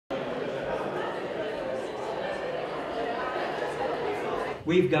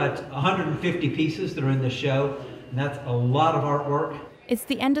We've got 150 pieces that are in the show, and that's a lot of artwork. It's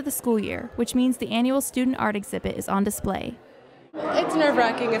the end of the school year, which means the annual student art exhibit is on display. It's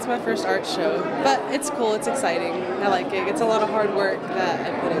nerve-wracking. It's my first art show, but it's cool. It's exciting. I like it. It's a lot of hard work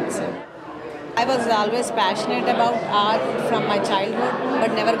that I put into. I was always passionate about art from my childhood,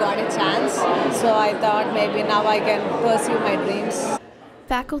 but never got a chance. So I thought maybe now I can pursue my dreams.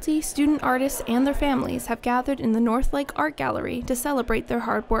 Faculty, student artists, and their families have gathered in the North Lake Art Gallery to celebrate their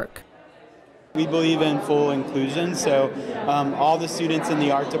hard work. We believe in full inclusion, so all the students in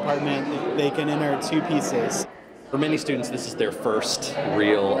the art department, they can enter 2 pieces. For many students, this is their first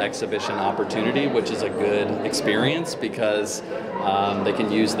real exhibition opportunity, which is a good experience because they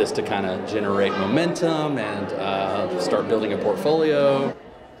can use this to kind of generate momentum and start building a portfolio.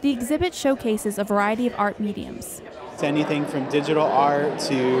 The exhibit showcases a variety of art mediums. It's anything from digital art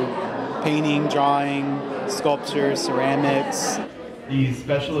to painting, drawing, sculpture, ceramics. The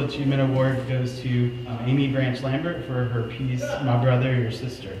Special Achievement Award goes to Amy Branch Lambert for her piece, My Brother, Your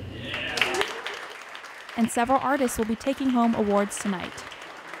Sister. And several artists will be taking home awards tonight.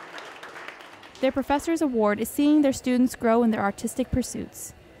 Their Professor's Award is seeing their students grow in their artistic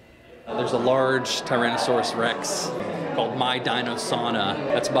pursuits. There's a large Tyrannosaurus Rex called My Dinosauna.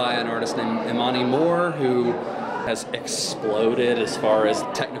 That's by an artist named Imani Moore, who has exploded as far as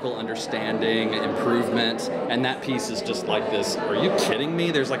technical understanding, improvement, and that piece is just like this. Are you kidding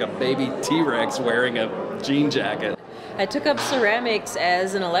me? There's like a baby T-Rex wearing a jean jacket. I took up ceramics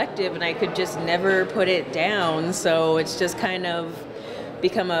as an elective and I could just never put it down, so it's just kind of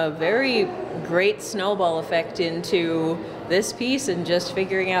become a very great snowball effect into this piece and just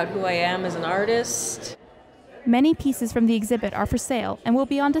figuring out who I am as an artist. Many pieces from the exhibit are for sale and will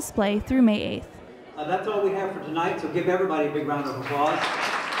be on display through May 8th. That's all we have for tonight, so give everybody a big round of applause.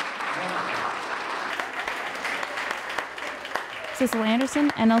 Sissel Anderson,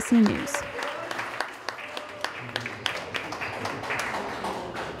 NLC News.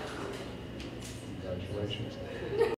 Congratulations.